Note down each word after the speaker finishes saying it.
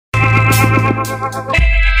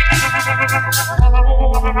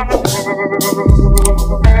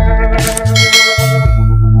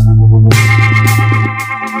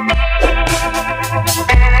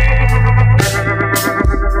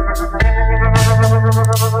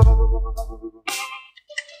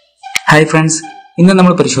Hi friends, ഇന്ന്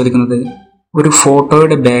നമ്മൾ പരിശോധിക്കുന്നത് ഒരു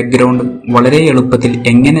ഫോട്ടോയുടെ ബാക്ക്ഗ്രൗണ്ട് വളരെ എളുപ്പത്തിൽ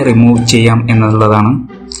എങ്ങനെ റിമൂവ് ചെയ്യാം എന്നുള്ളതാണ്.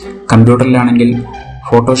 കമ്പ്യൂട്ടറിലാണെങ്കിൽ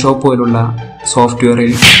ഫോട്ടോഷോപ്പ് പോലുള്ള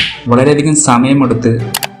സോഫ്റ്റ്വെയറിൽ വളരെയധികം സമയമെടുത്ത്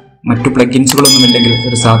മറ്റു പ്ലഗിൻസുകളൊന്നുമില്ലെങ്കിൽ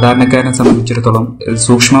ഒരു സാധാരണക്കാരനെ സംബന്ധിച്ചിടത്തോളം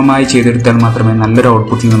സൂക്ഷ്മമായി ചെയ്തെടുത്താൽ മാത്രമേ നല്ലൊരു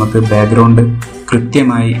ഔട്ട്പുട്ടിൽ നമുക്ക് ബാക്ക്ഗ്രൗണ്ട്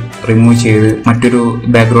കൃത്യമായി റിമൂവ് ചെയ്ത് മറ്റൊരു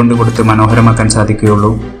ബാക്ക്ഗ്രൗണ്ട് കൊടുത്ത് മനോഹരമാക്കാൻ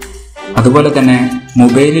സാധിക്കുകയുള്ളൂ. അതുപോലെ തന്നെ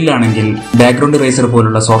മൊബൈലിലാണെങ്കിൽ ബാക്ക്ഗ്രൗണ്ട് ഇറേസർ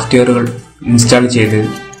പോലുള്ള സോഫ്റ്റ്വെയറുകൾ ഇൻസ്റ്റാൾ ചെയ്ത്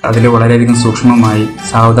അതിൽ വളരെയധികം സൂക്ഷ്മമായി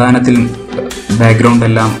സാവധാനത്തിൽ ബാക്ക്ഗ്രൗണ്ട്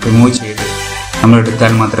എല്ലാം റിമൂവ് ചെയ്ത് നമ്മൾ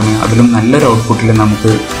എടുത്താൽ മാത്രമേ അതിലും നല്ലൊരു ഔട്ട്പുട്ടിൽ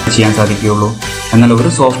നമുക്ക് ചെയ്യാൻ സാധിക്കുകയുള്ളൂ. എന്നാൽ ഒരു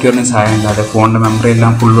സോഫ്റ്റ്വെയറിന് സഹായം ഇല്ലാതെ ഫോണിൻ്റെ മെമ്മറി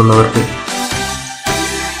എല്ലാം ഫുള്ളുള്ളവർക്ക്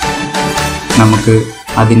നമുക്ക്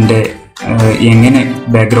അതിൻ്റെ എങ്ങനെ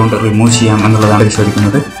ബാക്ക്ഗ്രൗണ്ട് റിമൂവ് ചെയ്യാം എന്നുള്ളതാണ്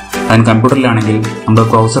പരിശോധിക്കുന്നത്. അതിന് കമ്പ്യൂട്ടറിലാണെങ്കിൽ നമ്മുടെ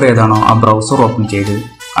ബ്രൗസർ ഏതാണോ ആ ബ്രൗസർ ഓപ്പൺ ചെയ്ത്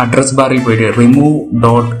അഡ്രസ് ബാറിൽ പോയിട്ട്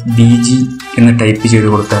remove.bg എന്ന് ടൈപ്പ് ചെയ്ത്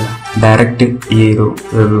കൊടുത്താൽ ഡയറക്റ്റ് ഈ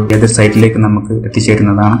ഏത് സൈറ്റിലേക്ക് നമുക്ക്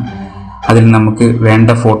എത്തിച്ചേരുന്നതാണ്. അതിൽ നമുക്ക് വേണ്ട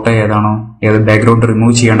ഫോട്ടോ ഏതാണോ, ഏത് ബാക്ക്ഗ്രൗണ്ട്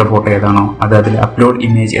റിമൂവ് ചെയ്യേണ്ട ഫോട്ടോ ഏതാണോ അത് അതിൽ അപ്ലോഡ്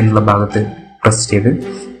ഇമേജ് എന്നുള്ള ഭാഗത്ത് പ്രസ് ചെയ്ത്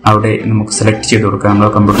അവിടെ നമുക്ക് സെലക്ട് ചെയ്ത് കൊടുക്കാം.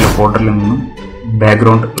 നമ്മുടെ കമ്പ്യൂട്ടറിലെ ഫോൾഡറിൽ നിന്നും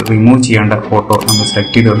ബാക്ക്ഗ്രൗണ്ട് റിമൂവ് ചെയ്യേണ്ട ഫോട്ടോ നമ്മൾ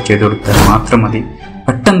സെലക്ട് ചെയ്ത് കൊടുത്താൽ മാത്രം മതി.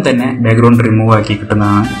 പെട്ടെന്ന് തന്നെ ബാക്ക്ഗ്രൗണ്ട് റിമൂവ് ആക്കി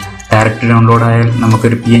കിട്ടുന്നതാണ്. ഡയറക്റ്റ് ഡൗൺലോഡ് ആയാൽ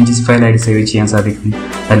നമുക്കൊരു PNG ഫയലായിട്ട് സേവ് ചെയ്യാൻ സാധിക്കും.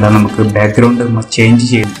 അല്ല നമുക്ക് ബാക്ക്ഗ്രൗണ്ട് ചേഞ്ച്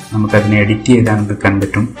ചെയ്ത് നമുക്കതിനെ എഡിറ്റ് ചെയ്താൽ എടുക്കാൻ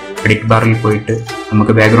പറ്റും. എഡിറ്റ് ബാറിൽ പോയിട്ട്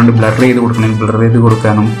നമുക്ക് ബാക്ക്ഗ്രൗണ്ട് ബ്ലർ ചെയ്ത് കൊടുക്കണമെങ്കിൽ ബ്ലർ ചെയ്ത്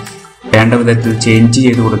കൊടുക്കാനും വേണ്ട വിധത്തിൽ ചേഞ്ച്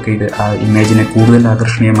ചെയ്ത് കൊടുക്കുക ആ ഇമേജിനെ കൂടുതൽ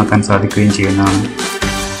ആകർഷണീയമാക്കാൻ സാധിക്കുകയും ചെയ്യുന്നതാണ്.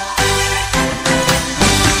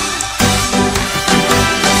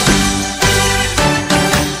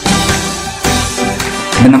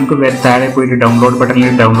 പിന്നെ നമുക്ക് താഴെ പോയിട്ട് ഡൗൺലോഡ് ബട്ടണിൽ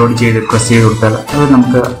ഡൗൺലോഡ് ചെയ്ത് പ്രസ് ചെയ്ത് കൊടുത്താൽ അത്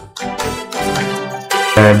നമുക്ക്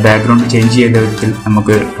ബാക്ക്ഗ്രൗണ്ട് ചേഞ്ച് ചെയ്ത വിധത്തിൽ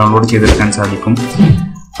നമുക്ക് ഡൗൺലോഡ് ചെയ്തെടുക്കാൻ സാധിക്കും.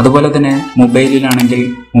 അതുപോലെ തന്നെ മൊബൈലിലാണെങ്കിൽ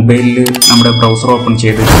മൊബൈലിൽ നമ്മുടെ ബ്രൗസർ ഓപ്പൺ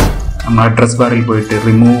ചെയ്ത് നമ്മൾ അഡ്രസ് ബാറിൽ പോയിട്ട്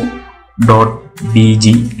remove.bg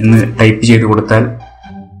എന്ന് ടൈപ്പ് ചെയ്ത് കൊടുത്താൽ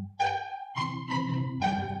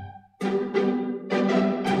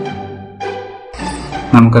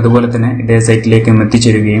നമുക്കതുപോലെ തന്നെ ഇതേ സൈറ്റിലേക്ക്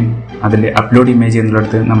എത്തിച്ചേരുകയും അതിൽ അപ്ലോഡ് ഇമേജ്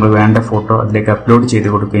എന്നുള്ളത് നമ്മൾ വേണ്ട ഫോട്ടോ അതിലേക്ക് അപ്ലോഡ് ചെയ്ത്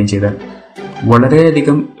കൊടുക്കുകയും ചെയ്താൽ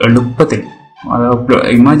വളരെയധികം എളുപ്പത്തിൽ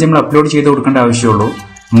ഇമേജ് നമ്മൾ അപ്ലോഡ് ചെയ്ത് കൊടുക്കേണ്ട ആവശ്യമുള്ളൂ.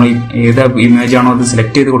 നമ്മൾ ഏത് ഇമേജ് ആണോ അത്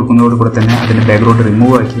സെലക്ട് ചെയ്ത് കൊടുക്കുന്നതോടുകൂടെ തന്നെ അതിൻ്റെ ബാക്ക്ഗ്രൗണ്ട്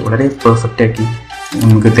റിമൂവ് ആക്കി വളരെ പെർഫെക്റ്റ് ആക്കി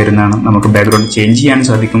നമുക്ക് തരുന്നതാണ്. നമുക്ക് ബാക്ക്ഗ്രൗണ്ട് ചേഞ്ച് ചെയ്യാനും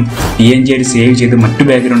സാധിക്കും. PNG ആയിട്ട് സേവ് ചെയ്ത് മറ്റു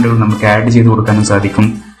ബാക്ക്ഗ്രൗണ്ടുകൾ നമുക്ക് ആഡ് ചെയ്ത് കൊടുക്കാനും സാധിക്കും.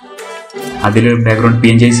 അതിൽ ബാക്ക്ഗ്രൗണ്ട്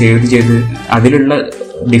PNG ആയി സേവ് ചെയ്ത് അതിലുള്ള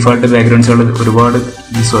ഡിഫോൾട്ട് ബാക്ക്ഗ്രൗണ്ട്സുകൾ ഒരുപാട്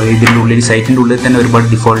ഇതിൻ്റെ ഉള്ളിൽ സൈറ്റിൻ്റെ ഉള്ളിൽ തന്നെ ഒരുപാട്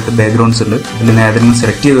ഡിഫോൾട്ട് ബാക്ക്ഗ്രൗണ്ട്സ് ഉണ്ട്. അതിൽ ഏതെങ്കിലും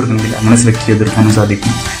സെലക്ട് ചെയ്ത് കൊടുക്കണമെങ്കിൽ അങ്ങനെ സെലക്ട് ചെയ്തെടുക്കാനും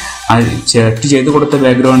സാധിക്കും. ആ സെലക്ട് ചെയ്ത് കൊടുത്ത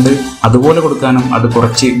ബാക്ക്ഗ്രൗണ്ട് അതുപോലെ കൊടുക്കാനും അത്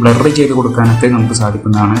കുറച്ച് ബ്ലർ ചെയ്ത് കൊടുക്കാനൊക്കെ നമുക്ക്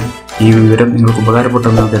സാധിക്കുന്നതാണ്. ഈ വിവരം നിങ്ങൾക്ക്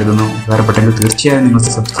ഉപകാരപ്പെട്ടെന്ന് കരുതുന്നു. ഉപകാരപ്പെട്ടെങ്കിൽ തീർച്ചയായും നിങ്ങൾ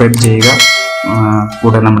സബ്സ്ക്രൈബ് ചെയ്യുക,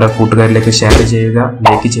 കൂടെ നമ്മുടെ കൂട്ടുകാരിലേക്ക് ഷെയർ ചെയ്യുക,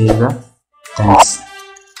 ലൈക്ക് ചെയ്യുക. താങ്ക്സ്.